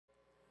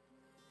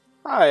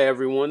Hi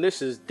everyone,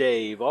 this is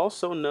Dave,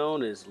 also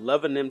known as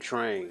Lovin' Them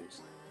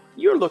Trains.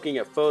 You're looking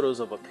at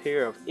photos of a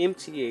pair of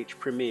MTH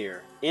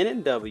Premier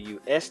N&W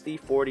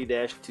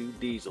SD40-2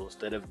 diesels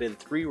that have been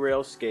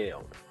 3-rail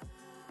scaled.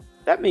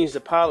 That means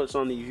the pilots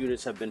on these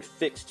units have been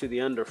fixed to the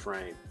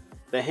underframe,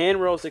 the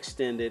handrails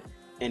extended,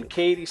 and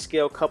KD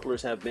scale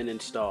couplers have been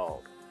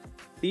installed.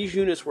 These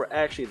units were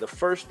actually the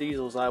first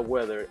diesels I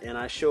weathered, and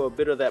I show a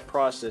bit of that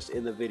process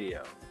in the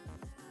video.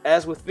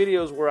 As with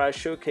videos where I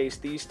showcase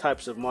these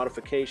types of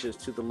modifications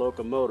to the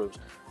locomotives,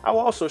 I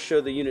will also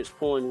show the units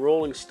pulling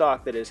rolling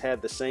stock that has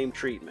had the same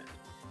treatment.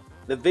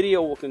 The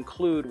video will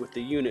conclude with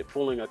the unit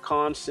pulling a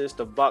consist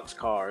of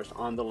boxcars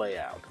on the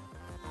layout.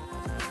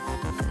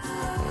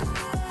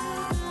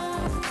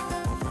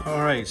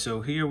 Alright,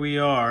 so here we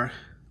are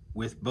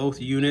with both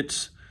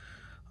units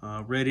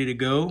ready to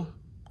go.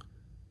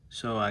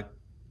 So I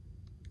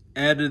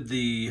added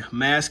the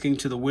masking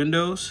to the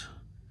windows.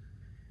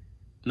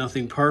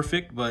 Nothing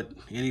perfect, but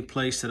any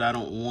place that I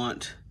don't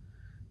want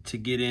to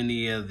get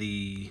any of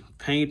the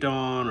paint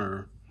on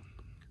or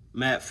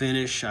matte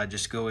finish, I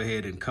just go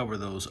ahead and cover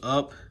those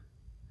up.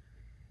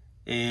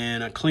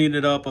 And I cleaned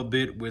it up a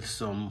bit with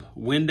some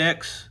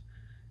Windex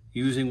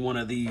using one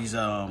of these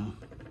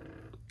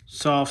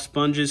soft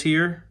sponges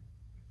here.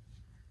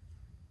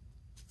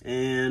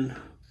 And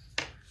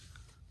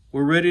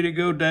we're ready to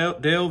go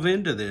delve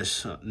into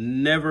this.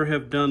 Never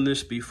have done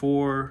this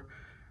before.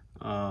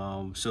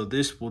 So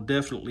this will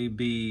definitely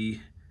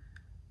be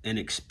an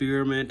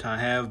experiment. I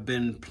have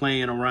been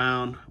playing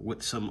around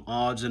with some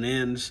odds and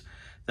ends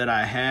that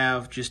I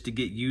have just to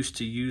get used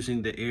to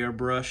using the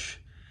airbrush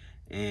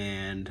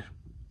and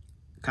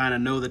kind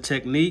of know the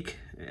technique.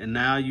 And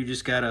now you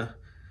just gotta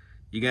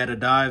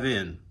dive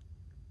in.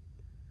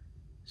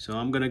 So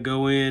I'm gonna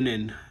go in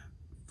and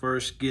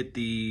first get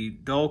the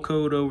dull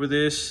coat over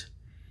this,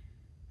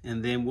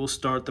 and then we'll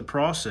start the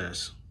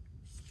process.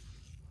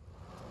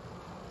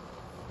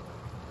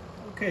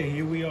 Okay,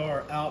 here we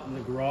are out in the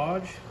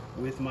garage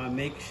with my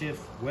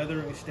makeshift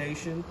weathering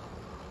station.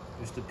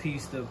 Just a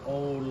piece of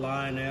old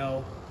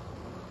Lionel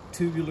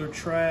tubular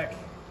track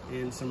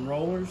and some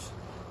rollers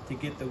to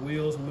get the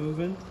wheels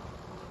moving.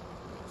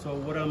 So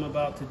what I'm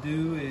about to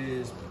do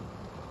is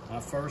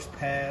my first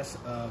pass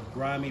of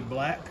grimy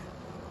black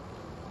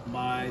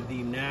by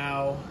the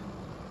now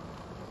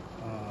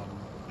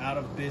out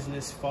of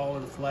business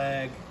fallen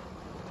flag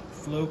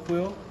flow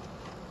quill.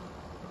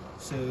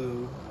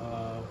 So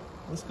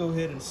let's go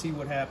ahead and see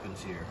what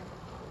happens here.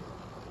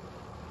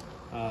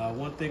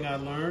 One thing I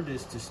learned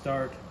is to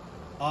start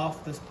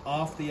off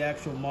the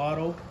actual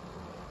model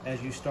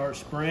as you start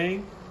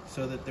spraying,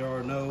 so that there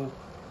are no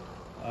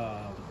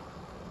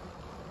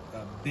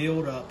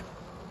build-up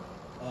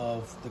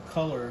of the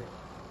color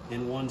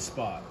in one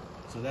spot.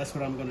 So that's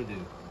what I'm going to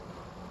do.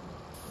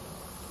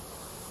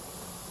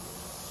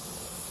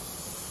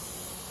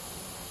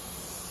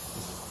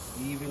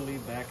 Just evenly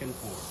back and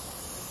forth.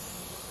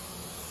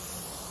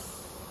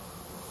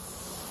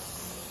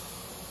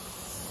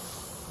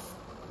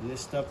 And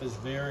this stuff is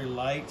very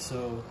light,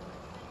 so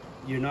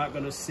you're not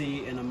going to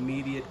see an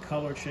immediate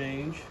color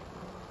change.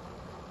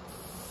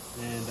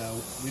 And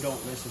we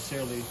don't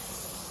necessarily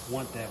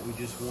want that. We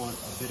just want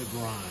a bit of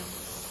grime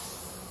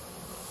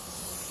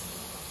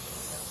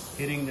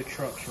hitting the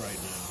trucks right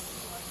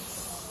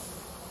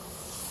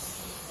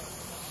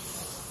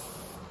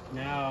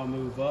now. Now I'll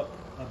move up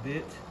a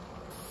bit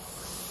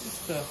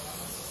just to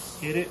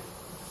hit it,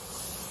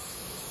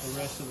 the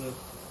rest of the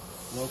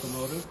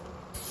locomotive,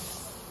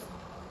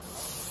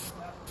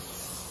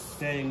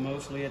 staying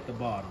mostly at the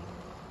bottom.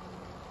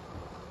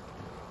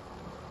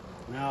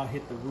 Now I'll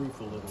hit the roof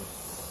a little.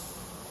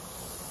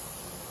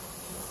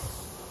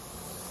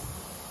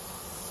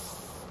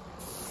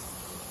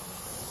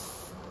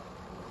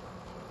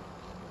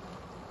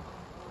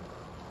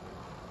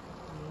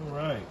 All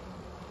right.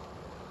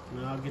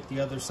 Now I'll get the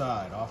other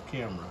side off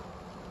camera.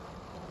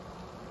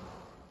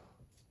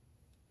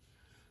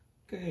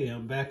 Okay,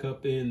 I'm back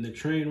up in the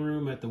train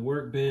room at the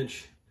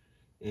workbench,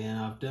 and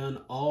I've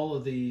done all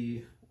of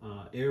the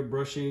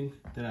airbrushing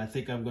that I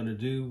think I'm going to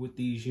do with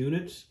these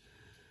units.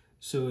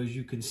 So as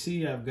you can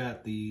see, I've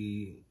got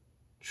the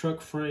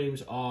truck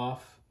frames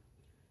off,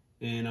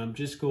 and I'm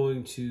just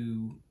going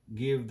to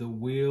give the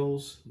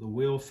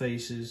wheel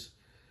faces,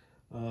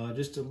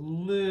 just a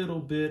little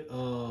bit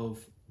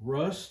of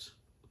rust.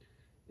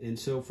 And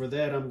so for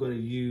that, I'm going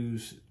to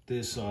use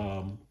this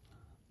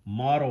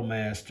Model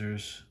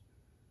Masters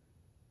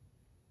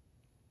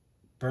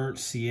Burnt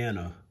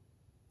Sienna.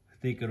 I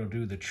think it'll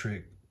do the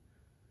trick.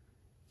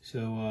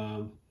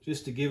 So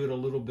just to give it a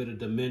little bit of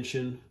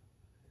dimension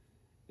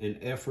and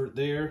effort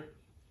there.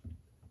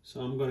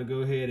 So I'm going to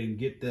go ahead and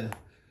get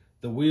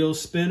the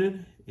wheels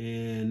spinning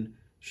and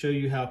show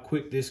you how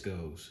quick this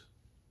goes.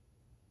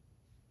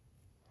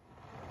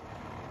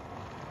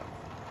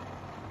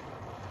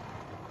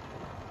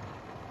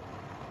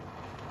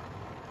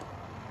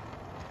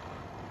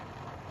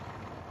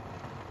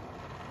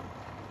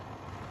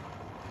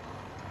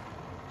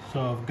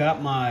 So I've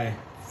got my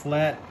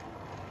flat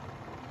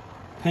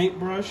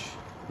paintbrush.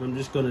 I'm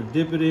just going to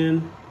dip it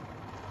in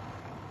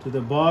to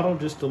the bottle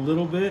just a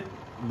little bit.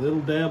 A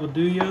little dab will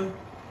do ya.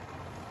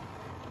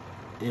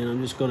 And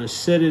I'm just going to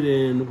set it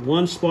in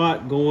one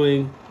spot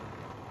going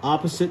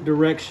opposite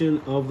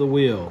direction of the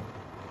wheel.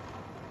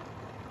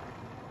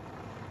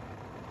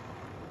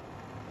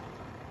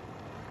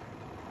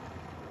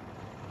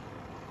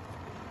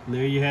 And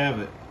there you have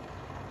it.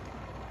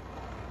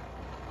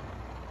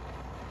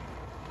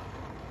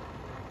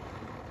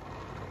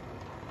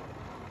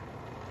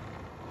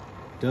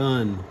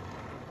 Done.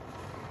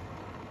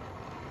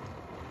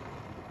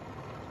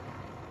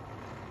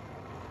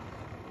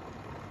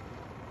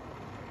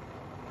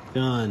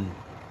 Done.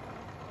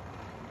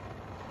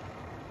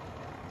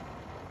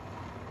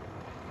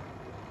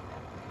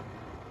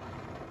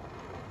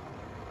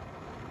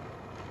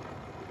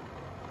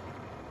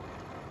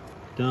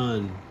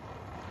 Done.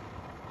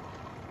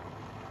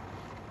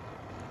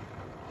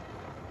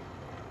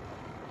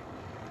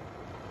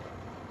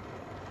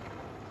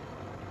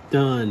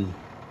 Done.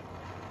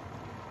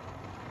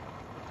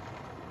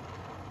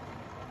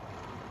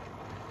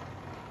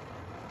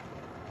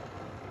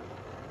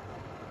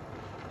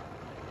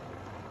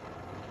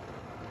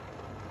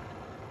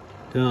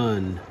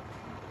 Done.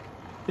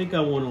 I think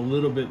I want a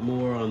little bit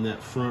more on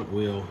that front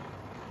wheel.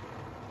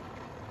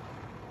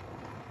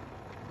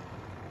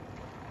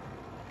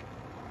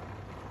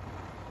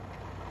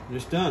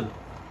 Just done.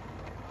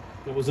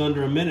 It was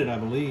under a minute, I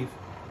believe.